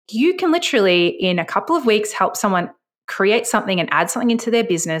you can literally, in a couple of weeks, help someone create something and add something into their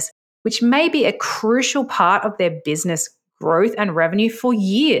business, which may be a crucial part of their business growth and revenue for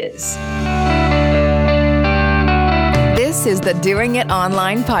years. This is the Doing It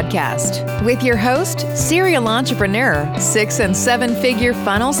Online podcast with your host, serial entrepreneur, 6- and 7-figure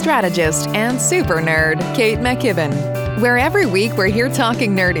funnel strategist, and super nerd, Kate McKibben. Where every week we're here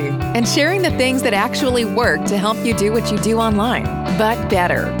talking nerdy and sharing the things that actually work to help you do what you do online, but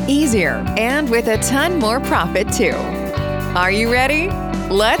better, easier, and with a ton more profit too. Are you ready?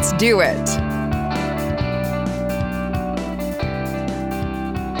 Let's do it.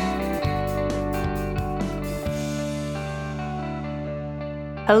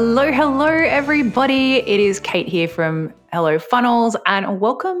 Hello, everybody. It is Kate here from Hello Funnels, and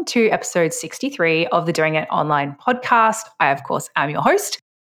welcome to episode 63 of the Doing It Online podcast. I, of course, am your host.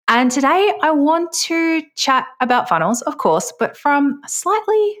 And today I want to chat about funnels, of course, but from a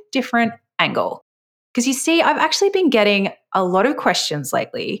slightly different angle. Because you see, I've actually been getting a lot of questions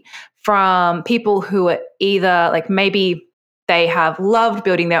lately from people who are either maybe they have loved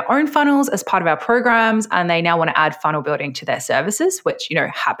building their own funnels as part of our programs, and they now want to add funnel building to their services, which,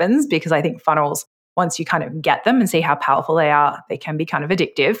 happens because I think funnels, once you kind of get them and see how powerful they are, they can be kind of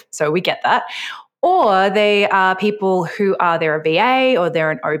addictive. So we get that. Or they are people who are, they're a VA or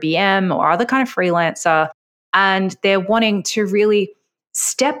they're an OBM or other kind of freelancer, and they're wanting to really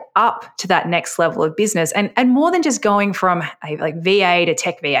step up to that next level of business, and more than just going from a VA to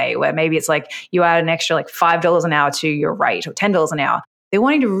tech VA, where maybe it's you add an extra $5 an hour to your rate or $10 an hour. They're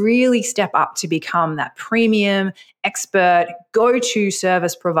wanting to really step up to become that premium expert go-to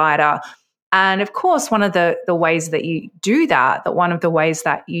service provider. And of course, one of the ways that you do that one of the ways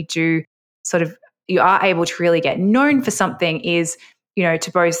that you do you are able to really get known for something is,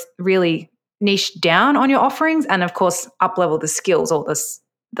 to both really niche down on your offerings and, of course, up-level the skills, or this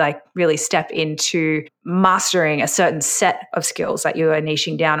really step into mastering a certain set of skills that you are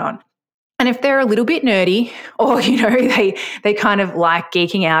niching down on. And if they're a little bit nerdy, or they kind of like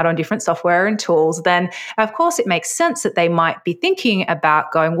geeking out on different software and tools, then of course it makes sense that they might be thinking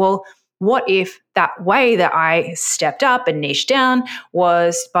about going, well, what if that way that I stepped up and niched down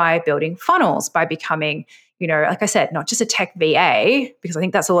was by building funnels, by becoming, like I said, not just a tech VA, because I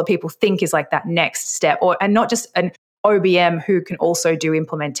think that's all that people think is that next step, and not just an OBM who can also do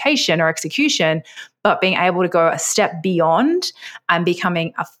implementation or execution, but being able to go a step beyond and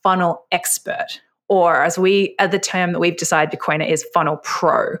becoming a funnel expert, or as the term that we've decided to coin it is funnel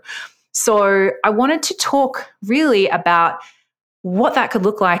pro. So I wanted to talk really about what that could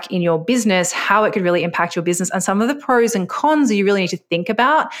look like in your business, how it could really impact your business, and some of the pros and cons that you really need to think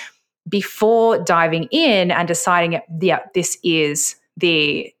about before diving in and deciding, this is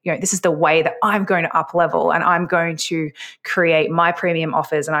this is the way that I'm going to up level, and I'm going to create my premium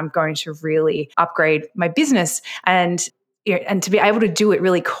offers, and I'm going to really upgrade my business, and to be able to do it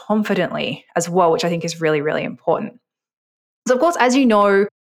really confidently as well, which I think is really, really important. So, of course, as you know,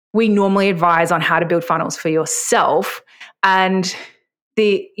 we normally advise on how to build funnels for yourself, and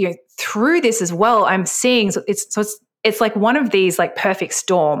through this as well, I'm seeing it's like one of these perfect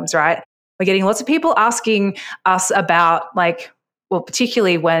storms, right? We're getting lots of people asking us about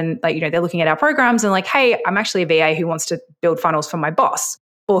particularly when they're looking at our programs and hey, I'm actually a VA who wants to build funnels for my boss,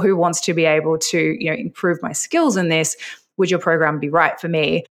 or who wants to be able to, improve my skills in this. Would your program be right for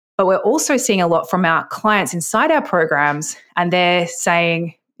me? But we're also seeing a lot from our clients inside our programs, and they're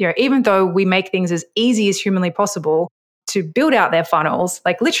saying, even though we make things as easy as humanly possible to build out their funnels,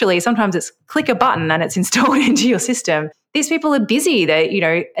 literally sometimes it's click a button and it's installed into your system. These people are busy. They,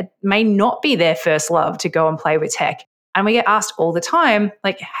 it may not be their first love to go and play with tech. And we get asked all the time,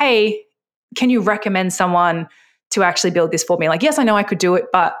 hey, can you recommend someone to actually build this for me? Yes, I know I could do it,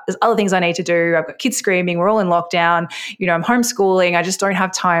 but there's other things I need to do. I've got kids screaming. We're all in lockdown. I'm homeschooling. I just don't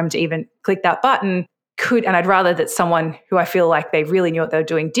have time to even click that button. And I'd rather that someone who I feel like they really knew what they were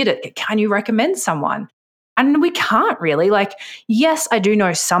doing did it. Can you recommend someone? And we can't really. Yes, I do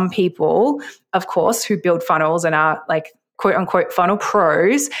know some people, of course, who build funnels and are quote unquote funnel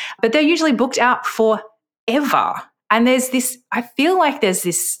pros, but they're usually booked out forever. And I feel like there's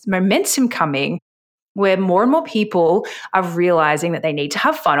this momentum coming where more and more people are realizing that they need to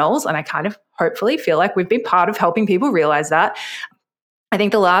have funnels. And I kind of hopefully feel like we've been part of helping people realize that. I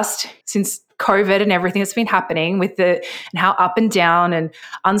think since COVID and everything that's been happening and how up and down and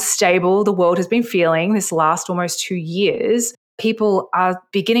unstable the world has been feeling this last almost 2 years, people are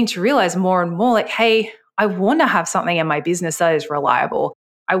beginning to realize more and more hey, I want to have something in my business that is reliable.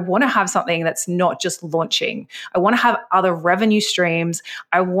 I want to have something that's not just launching. I want to have other revenue streams.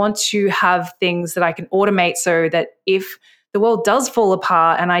 I want to have things that I can automate so that if the world does fall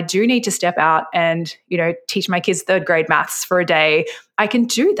apart and I do need to step out and, teach my kids third grade maths for a day, I can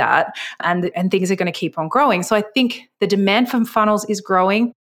do that, and things are going to keep on growing. So I think the demand for funnels is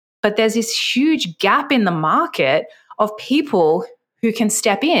growing, but there's this huge gap in the market of people who can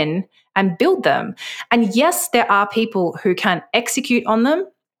step in and build them. And yes, there are people who can execute on them,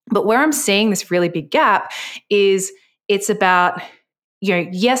 but where I'm seeing this really big gap is it's about,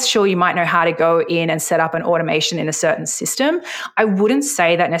 yes, sure, you might know how to go in and set up an automation in a certain system. I wouldn't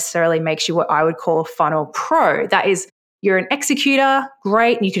say that necessarily makes you what I would call a funnel pro. That is, you're an executor,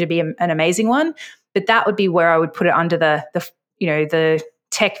 great, and you could be an amazing one, but that would be where I would put it under the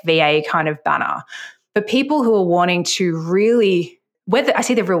tech VA kind of banner. But people who are wanting to really, whether I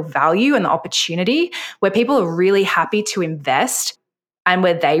see the real value and the opportunity, where people are really happy to invest and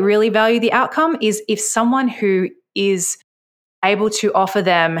where they really value the outcome, is if someone who is able to offer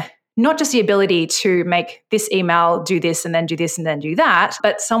them not just the ability to make this email do this and then do this and then do that,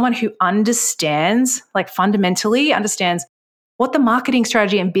 but someone who understands, like fundamentally understands what the marketing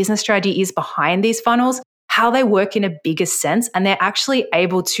strategy and business strategy is behind these funnels, how they work in a bigger sense, and they're actually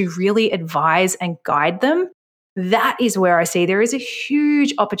able to really advise and guide them. That is where I see there is a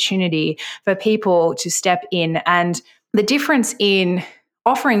huge opportunity for people to step in. And the difference in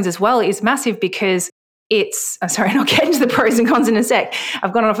offerings as well is massive, because I'm sorry, and I'll get into the pros and cons in a sec.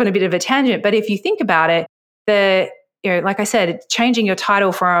 I've gone off on a bit of a tangent, but if you think about it, like I said, changing your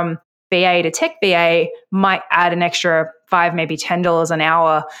title from VA to tech VA might add an extra $5, maybe $10 an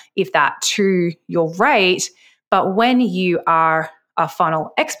hour, if that, to your rate. But when you are a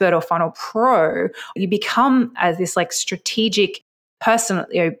funnel expert or funnel pro, you become as this like strategic person,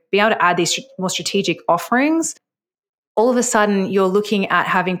 be able to add these more strategic offerings. All of a sudden, you're looking at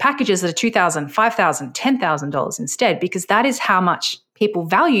having packages that are $2,000, $5,000, $10,000 instead, because that is how much people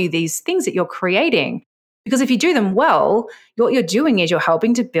value these things that you're creating. Because if you do them well, what you're doing is you're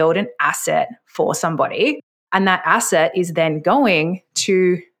helping to build an asset for somebody. And that asset is then going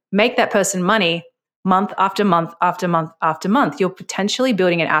to make that person money month after month after month after month. You're potentially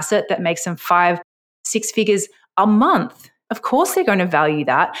building an asset that makes them 5-6 figures a month. Of course, they're going to value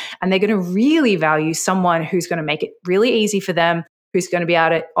that, and they're going to really value someone who's going to make it really easy for them, who's going to be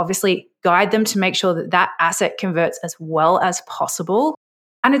able to obviously guide them to make sure that that asset converts as well as possible.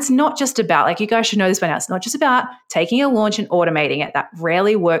 And it's not just about, like, you guys should know this by now, it's not just about taking a launch and automating it. That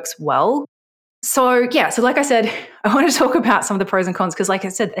rarely works well. So like I said, I want to talk about some of the pros and cons, because like I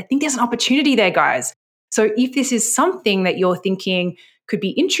said, I think there's an opportunity there, guys. So if this is something that you're thinking could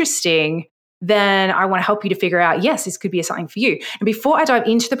be interesting, then I want to help you to figure out, yes, this could be something for you. And before I dive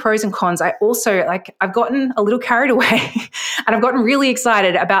into the pros and cons, I also, I've gotten a little carried away and I've gotten really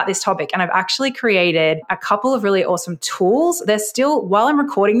excited about this topic. And I've actually created a couple of really awesome tools. They're still, while I'm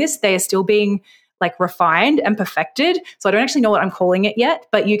recording this, they are still being refined and perfected. So I don't actually know what I'm calling it yet,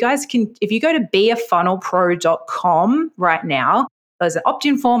 but you guys can, if you go to beafunnelpro.com right now, there's an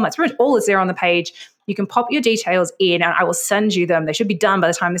opt-in form. That's pretty much all that's there on the page. You can pop your details in and I will send you them. They should be done by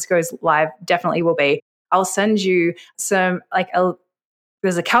the time this goes live. Definitely will be. I'll send you some,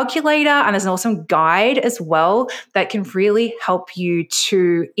 there's a calculator and there's an awesome guide as well that can really help you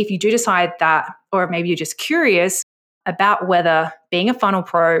to, if you do decide that, or maybe you're just curious about whether being a funnel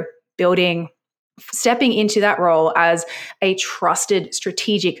pro, stepping into that role as a trusted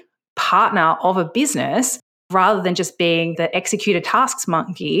strategic partner of a business, rather than just being the executor tasks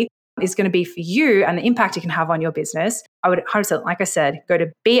monkey, is going to be for you and the impact it can have on your business. I would 100%, like I said, go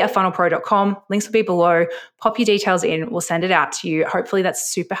to beafunnelpro.com. Links will be below. Pop your details in. We'll send it out to you. Hopefully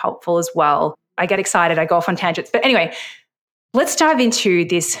that's super helpful as well. I get excited. I go off on tangents. But anyway, let's dive into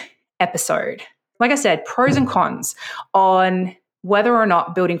this episode. Like I said, pros and cons on whether or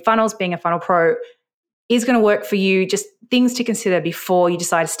not building funnels, being a funnel pro, is going to work for you. Just things to consider before you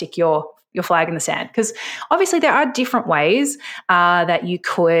decide to stick your flag in the sand. Because obviously there are different ways that you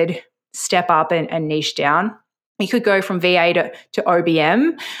could step up and niche down. You could go from VA to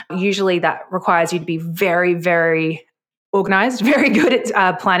OBM. Usually that requires you to be very, very organized, very good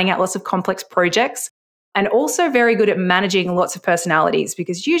at planning out lots of complex projects, and also very good at managing lots of personalities,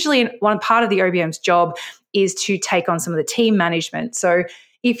 because usually one part of the OBM's job is to take on some of the team management. So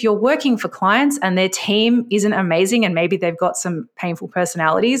if you're working for clients and their team isn't amazing and maybe they've got some painful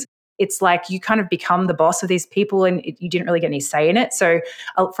personalities, it's like you kind of become the boss of these people and you didn't really get any say in it. So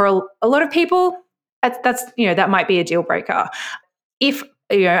for a lot of people, that's that might be a deal breaker. If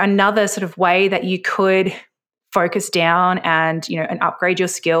another sort of way that you could focus down and upgrade your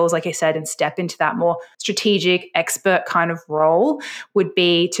skills, like I said, and step into that more strategic expert kind of role would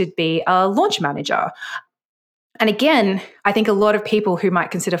be to be a launch manager. And again, I think a lot of people who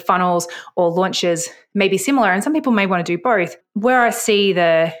might consider funnels or launches may be similar, and some people may want to do both. Where I see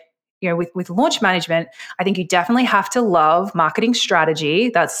with launch management, I think you definitely have to love marketing strategy.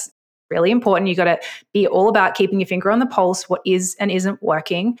 That's really important. You got to be all about keeping your finger on the pulse, what is and isn't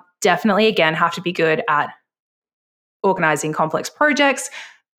working. Definitely, again, have to be good at organizing complex projects,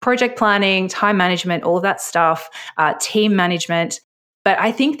 project planning, time management, all of that stuff, team management. But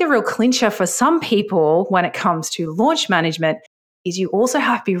I think the real clincher for some people when it comes to launch management is you also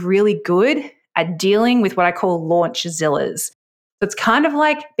have to be really good at dealing with what I call launchzillas. So it's kind of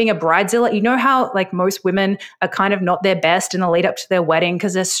like being a bridezilla. You know how like most women are kind of not their best in the lead up to their wedding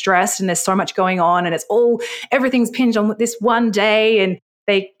because they're stressed and there's so much going on and everything's pinned on this one day, and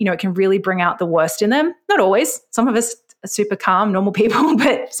they, it can really bring out the worst in them. Not always. Some of us are super calm, normal people,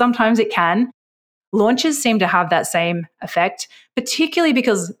 but sometimes it can. Launches seem to have that same effect, particularly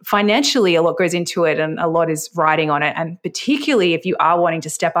because financially a lot goes into it and a lot is riding on it. And particularly if you are wanting to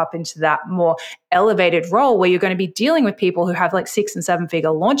step up into that more elevated role where you're going to be dealing with people who have like 6 and 7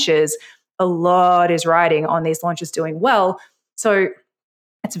 figure launches, a lot is riding on these launches doing well. So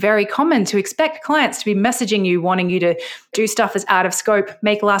it's very common to expect clients to be messaging you, wanting you to do stuff that's out of scope,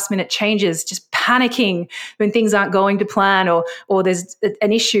 make last minute changes, just panicking when things aren't going to plan or there's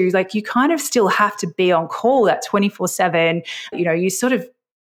an issue. Like you kind of still have to be on call that 24/7. You sort of,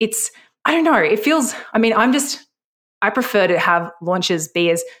 I don't know, it feels, I prefer to have launches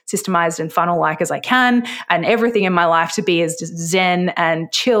be as systemized and funnel-like as I can, and everything in my life to be as just zen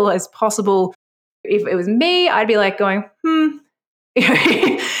and chill as possible. If it was me, I'd be like going,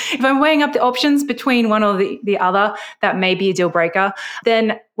 if I'm weighing up the options between one or the other, that may be a deal breaker.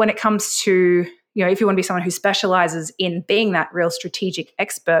 Then when it comes to, if you want to be someone who specializes in being that real strategic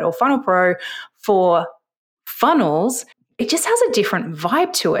expert or funnel pro for funnels, it just has a different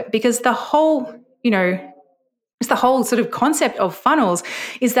vibe to it, because the whole sort of concept of funnels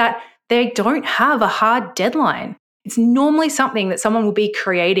is that they don't have a hard deadline. It's normally something that someone will be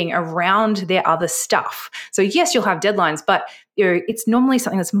creating around their other stuff. So yes, you'll have deadlines, but it's normally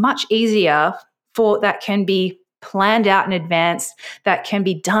something that's much easier that can be planned out in advance, that can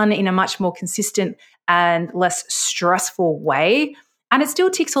be done in a much more consistent and less stressful way. And it still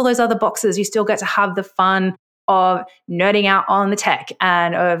ticks all those other boxes. You still get to have the fun of nerding out on the tech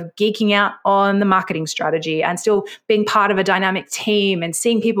and of geeking out on the marketing strategy and still being part of a dynamic team and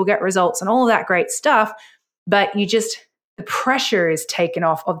seeing people get results and all of that great stuff. But the pressure is taken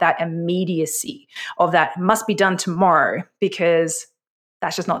off of that immediacy, of that must be done tomorrow, because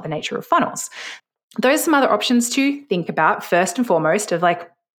that's just not the nature of funnels. Those are some other options to think about first and foremost, of like,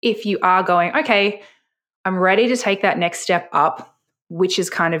 if you are going, okay, I'm ready to take that next step up, which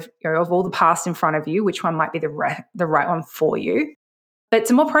is kind of, of all the paths in front of you, which one might be the right one for you. But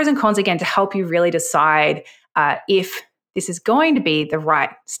some more pros and cons, again, to help you really decide if this is going to be the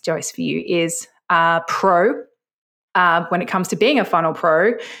right choice for you is pro, when it comes to being a funnel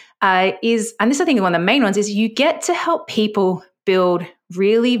pro, is, and this I think is one of the main ones, is you get to help people build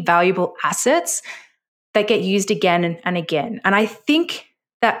really valuable assets that get used again and again. And I think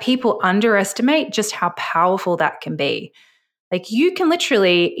that people underestimate just how powerful that can be. Like you can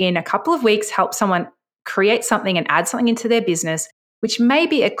literally in a couple of weeks help someone create something and add something into their business, which may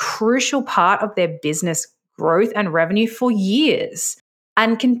be a crucial part of their business growth and revenue for years,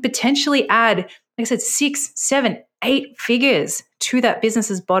 and can potentially add, like I said, 6, 7, 8 figures to that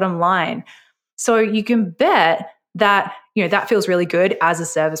business's bottom line. So you can bet that, that feels really good as a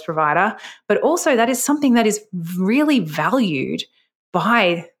service provider, but also that is something that is really valued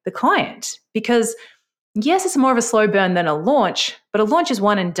by the client, because yes, it's more of a slow burn than a launch, but a launch is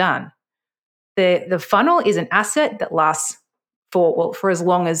one and done. The funnel is an asset that lasts for as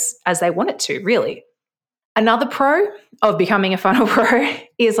long as they want it to, really. Another pro of becoming a funnel pro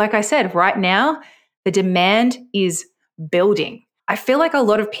is, like I said, right now, the demand is building. I feel like a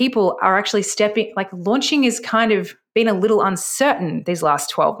lot of people are actually launching is kind of been a little uncertain these last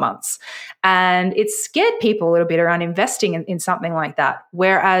 12 months. And it's scared people a little bit around investing in something like that.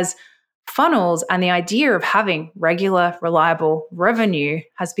 Whereas funnels and the idea of having regular, reliable revenue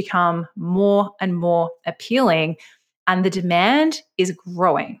has become more and more appealing, and the demand is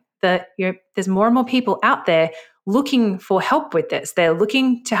growing. There's more and more people out there looking for help with this. They're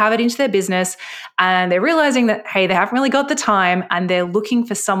looking to have it into their business, and they're realizing that, hey, they haven't really got the time, and they're looking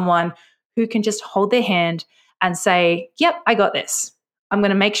for someone who can just hold their hand and say, yep, I got this. I'm going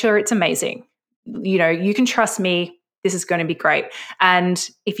to make sure it's amazing. You can trust me. This is going to be great. And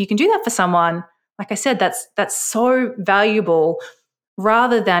if you can do that for someone, like I said, that's so valuable,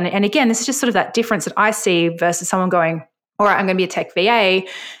 rather than, and again, this is just sort of that difference that I see versus someone going, all right, I'm going to be a tech VA.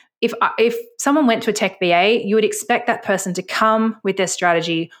 if someone went to a tech BA, you would expect that person to come with their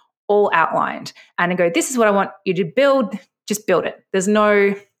strategy all outlined and go, this is what I want you to build, just build it.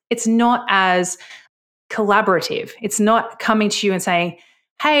 It's not as collaborative. It's not coming to you and saying,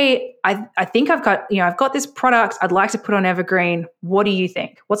 hey, I think I've got this product I'd like to put on Evergreen. What do you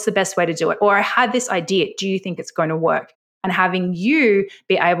think? What's the best way to do it? Or I had this idea. Do you think it's going to work? And having you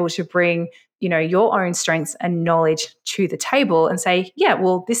be able to bring, your own strengths and knowledge to the table and say, yeah,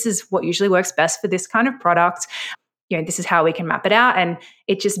 well, this is what usually works best for this kind of product. This is how we can map it out. And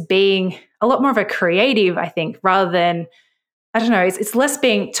it just being a lot more of a creative, I think, rather than, I don't know, it's less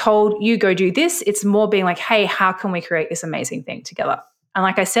being told, you go do this. It's more being like, hey, how can we create this amazing thing together? And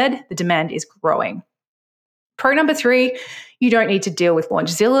like I said, the demand is growing. Pro number 3, you don't need to deal with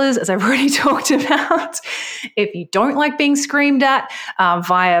Launchzillas, as I've already talked about. If you don't like being screamed at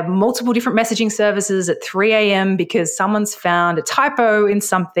via multiple different messaging services at 3 a.m. because someone's found a typo in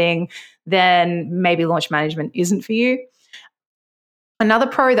something, then maybe launch management isn't for you. Another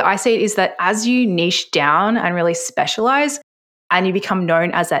pro that I see is that as you niche down and really specialize and you become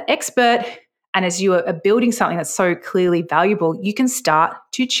known as that expert, and as you are building something that's so clearly valuable, you can start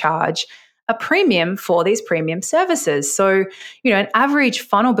to charge a premium for these premium services. So, an average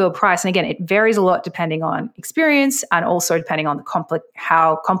funnel build price, and again, it varies a lot depending on experience and also depending on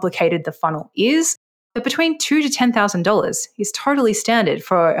how complicated the funnel is. But between $2,000 to $10,000 is totally standard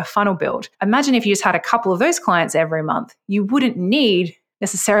for a funnel build. Imagine if you just had a couple of those clients every month, you wouldn't need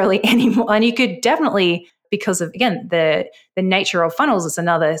necessarily any more. And you could definitely, because of, again, the nature of funnels, it's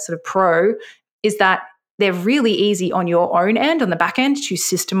another sort of pro, is that they're really easy on your own end, on the back end, to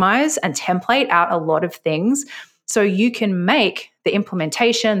systemize and template out a lot of things. So you can make the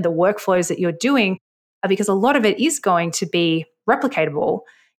implementation, the workflows that you're doing, because a lot of it is going to be replicatable.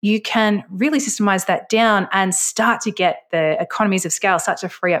 You can really systemize that down and start to get the economies of scale, start to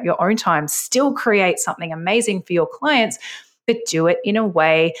free up your own time, still create something amazing for your clients, but do it in a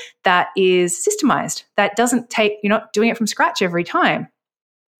way that is systemized, that doesn't take, you're not doing it from scratch every time.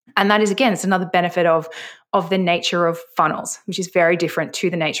 And that is, again, it's another benefit of the nature of funnels, which is very different to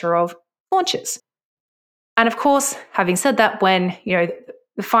the nature of launches. And of course, having said that, when,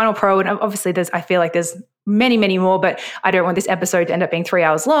 the final pro, and obviously I feel like there's many, many more, but I don't want this episode to end up being 3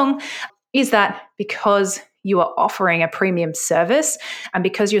 hours long, is that because you are offering a premium service and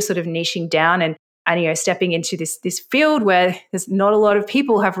because you're sort of niching down and stepping into this field where there's not a lot of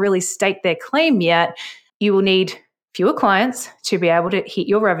people have really staked their claim yet, you will need fewer clients to be able to hit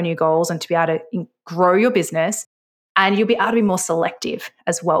your revenue goals and to be able to grow your business. And you'll be able to be more selective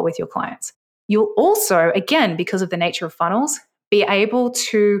as well with your clients. You'll also, again, because of the nature of funnels, be able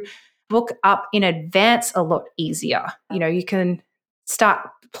to book up in advance a lot easier. You can start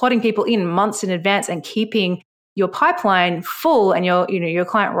plotting people in months in advance and keeping your pipeline full and your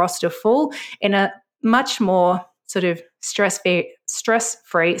client roster full in a much more sort of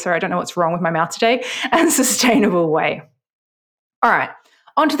stress-free, sorry, I don't know what's wrong with my mouth today, and sustainable way. All right,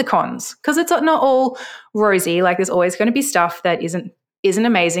 on to the cons, because it's not all rosy. Like, there's always going to be stuff that isn't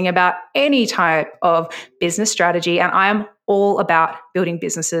amazing about any type of business strategy. And I am all about building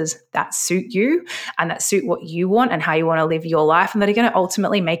businesses that suit you and that suit what you want and how you want to live your life, and that are going to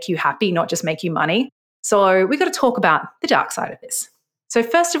ultimately make you happy, not just make you money. So we got to talk about the dark side of this. So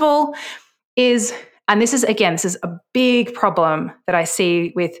first of all and this is a big problem that I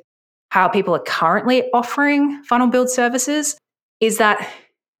see with how people are currently offering funnel build services, is that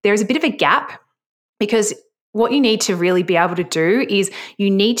there's a bit of a gap, because what you need to really be able to do is you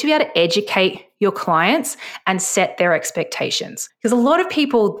need to be able to educate your clients and set their expectations. Because a lot of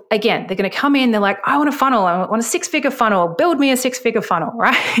people, again, they're going to come in, they're like, I want a funnel, I want a 6-figure funnel, build me a 6-figure funnel,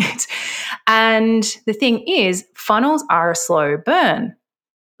 right? And the thing is, funnels are a slow burn.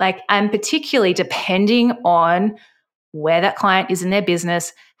 And particularly depending on where that client is in their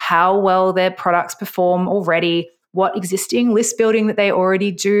business, how well their products perform already, what existing list building that they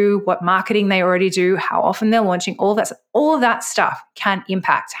already do, what marketing they already do, how often they're launching, all of that stuff can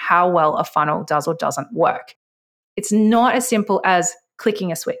impact how well a funnel does or doesn't work. It's not as simple as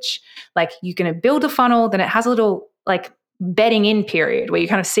clicking a switch. You're going to build a funnel, then it has a little bedding in period where you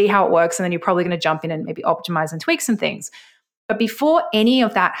kind of see how it works, and then you're probably going to jump in and maybe optimize and tweak some things. But before any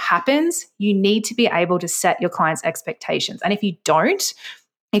of that happens, you need to be able to set your clients' expectations. And if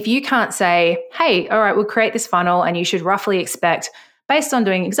you can't say, hey, all right, we'll create this funnel and you should roughly expect, based on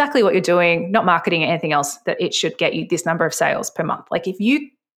doing exactly what you're doing, not marketing or anything else, that it should get you this number of sales per month. If you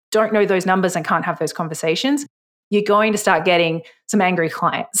don't know those numbers and can't have those conversations, you're going to start getting some angry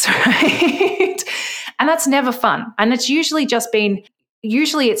clients, right? And that's never fun. And it's usually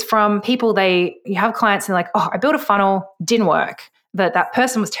it's from people, you have clients and they're like, oh, I built a funnel, didn't work. that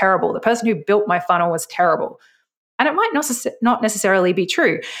person was terrible. The person who built my funnel was terrible. And it might not necessarily be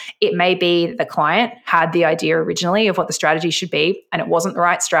true. It may be that the client had the idea originally of what the strategy should be, and it wasn't the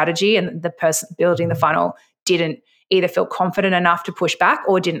right strategy, and the person building the funnel didn't either feel confident enough to push back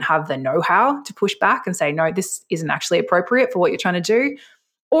or didn't have the know-how to push back and say, no, this isn't actually appropriate for what you're trying to do.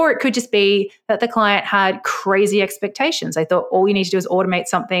 Or it could just be that the client had crazy expectations. They thought all you need to do is automate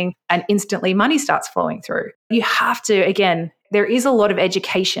something and instantly money starts flowing through. You have to, again, there is a lot of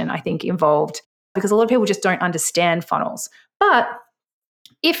education, I think, involved, because a lot of people just don't understand funnels. But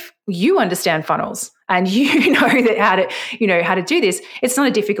if you understand funnels and you know how to do this, it's not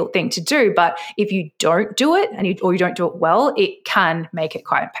a difficult thing to do. But if you don't do it or you don't do it well, it can make it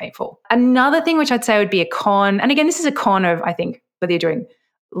quite painful. Another thing which I'd say would be a con, and again, this is a con of, I think, whether you're doing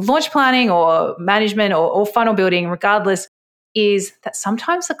launch planning or management or funnel building, regardless, is that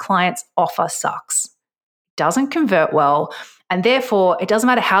sometimes the client's offer sucks, doesn't convert well, and therefore it doesn't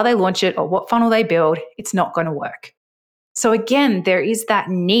matter how they launch it or what funnel they build, it's not going to work. So again, there is that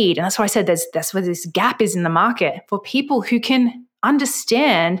need, and that's why I said that's where this gap is in the market for people who can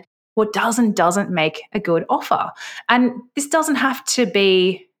understand what does and doesn't make a good offer. And this doesn't have to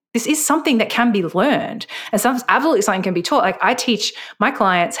be, this is something that can be learned, and absolutely something can be taught. Like I teach my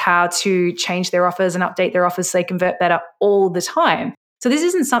clients how to change their offers and update their offers so they convert better all the time. So this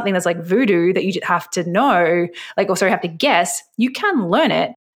isn't something that's like voodoo that you just have to know, have to guess. You can learn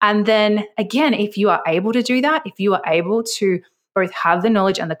it. And then again, if you are able to do that, if you are able to both have the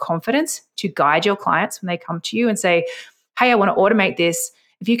knowledge and the confidence to guide your clients when they come to you and say, hey, I want to automate this.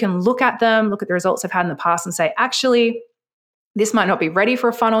 If you can look at them, look at the results I've had in the past and say, actually, this might not be ready for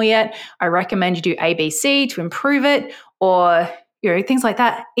a funnel yet. I recommend you do ABC to improve it, or things like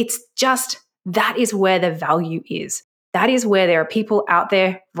that. It's just, that is where the value is. That is where there are people out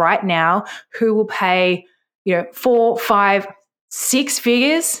there right now who will pay, 4, 5, 6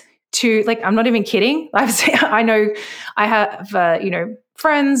 figures to, I'm not even kidding. I know I have,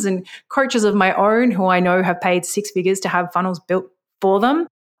 friends and coaches of my own who I know have paid 6 figures to have funnels built for them.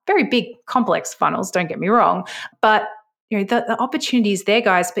 Very big, complex funnels, don't get me wrong. But, the opportunity is there,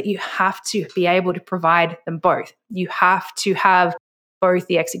 guys, but you have to be able to provide them both. You have to have both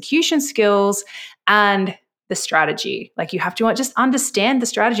the execution skills and the strategy. You have to just understand the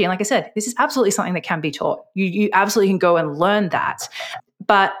strategy. And like I said, this is absolutely something that can be taught. You absolutely can go and learn that.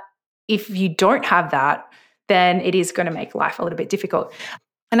 But if you don't have that, then it is going to make life a little bit difficult.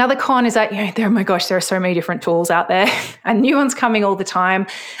 Another con is that, there are so many different tools out there and new ones coming all the time.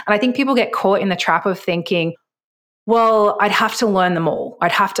 And I think people get caught in the trap of thinking, well, I'd have to learn them all.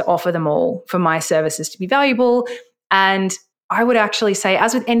 I'd have to offer them all for my services to be valuable. And I would actually say,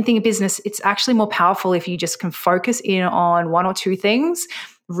 as with anything in business, it's actually more powerful if you just can focus in on one or two things,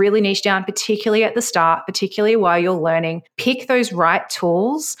 really niche down, particularly at the start, particularly while you're learning. Pick those right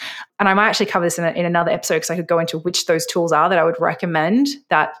tools. And I might actually cover this in another episode, because I could go into which those tools are that I would recommend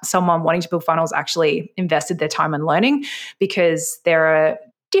that someone wanting to build funnels actually invested their time in learning, because there are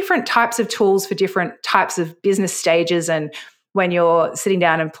different types of tools for different types of business stages. And when you're sitting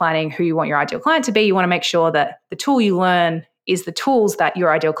down and planning who you want your ideal client to be, you want to make sure that the tool you learn is the tools that your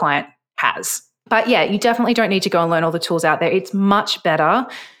ideal client has. But yeah, you definitely don't need to go and learn all the tools out there. It's much better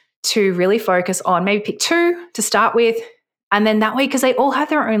to really focus on maybe pick 2 to start with. And then that way, because they all have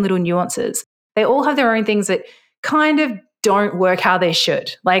their own little nuances. They all have their own things that kind of don't work how they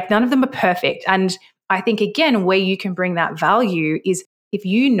should. None of them are perfect. And I think, again, where you can bring that value is if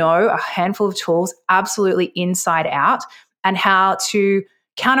you know a handful of tools absolutely inside out and how to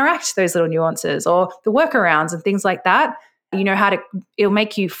counteract those little nuances or the workarounds and things like that. You know it'll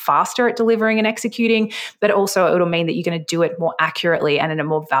make you faster at delivering and executing, but also it'll mean that you're going to do it more accurately and in a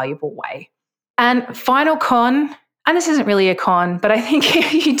more valuable way. And final con, and this isn't really a con, but I think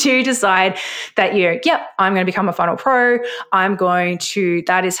if you do decide that I'm going to become a funnel pro,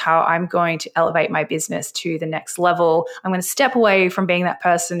 that is how I'm going to elevate my business to the next level. I'm going to step away from being that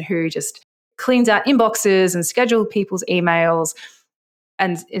person who just cleans out inboxes and schedule people's emails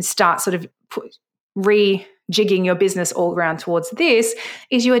and start sort of rejigging your business all around towards this,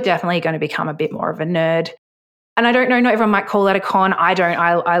 is you are definitely going to become a bit more of a nerd. And I don't know, not everyone might call that a con. I don't.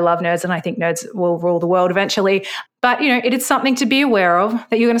 I love nerds, and I think nerds will rule the world eventually. But, it is something to be aware of,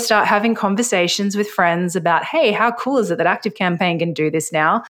 that you're going to start having conversations with friends about, hey, how cool is it that ActiveCampaign can do this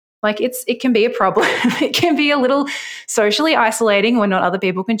now? It can be a problem. It can be a little socially isolating when not other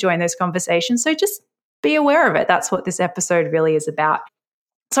people can join those conversations. So just be aware of it. That's what this episode really is about.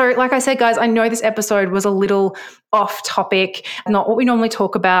 So like I said, guys, I know this episode was a little off topic, not what we normally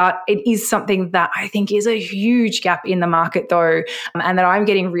talk about. It is something that I think is a huge gap in the market though, and that I'm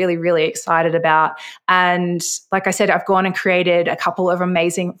getting really, really excited about. And like I said, I've gone and created a couple of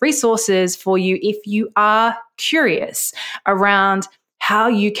amazing resources for you if you are curious around how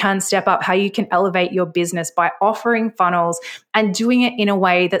you can step up, how you can elevate your business by offering funnels and doing it in a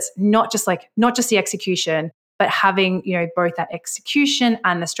way that's not just the execution, but having, both that execution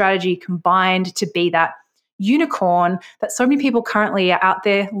and the strategy combined to be that unicorn that so many people currently are out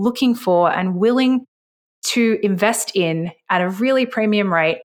there looking for and willing to invest in at a really premium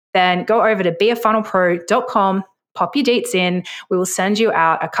rate. Then go over to beafunnelpro.com, pop your deets in. We will send you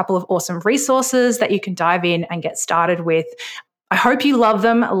out a couple of awesome resources that you can dive in and get started with. I hope you love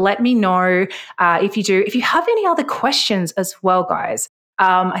them. Let me know if you do. If you have any other questions as well, guys,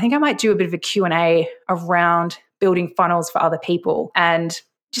 I think I might do a bit of a Q&A around building funnels for other people and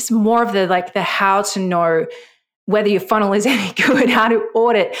just more of the how to know whether your funnel is any good, how to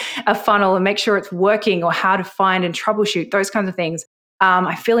audit a funnel and make sure it's working, or how to find and troubleshoot, those kinds of things.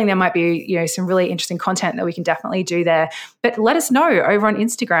 I'm feeling there might be, some really interesting content that we can definitely do there. But let us know over on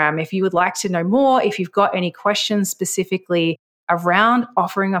Instagram if you would like to know more, if you've got any questions specifically around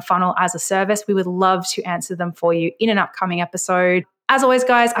offering a funnel as a service. We would love to answer them for you in an upcoming episode. As always,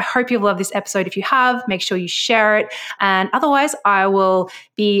 guys, I hope you've loved this episode. If you have, make sure you share it. And otherwise, I will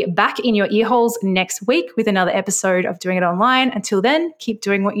be back in your ear holes next week with another episode of Doing It Online. Until then, keep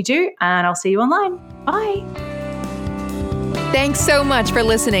doing what you do, and I'll see you online. Bye. Thanks so much for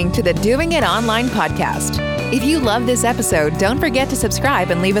listening to the Doing It Online podcast. If you love this episode, don't forget to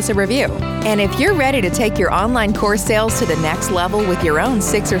subscribe and leave us a review. And if you're ready to take your online course sales to the next level with your own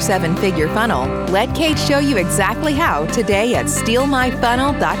 6 or 7 figure funnel, let Kate show you exactly how today at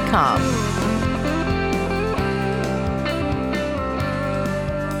stealmyfunnel.com.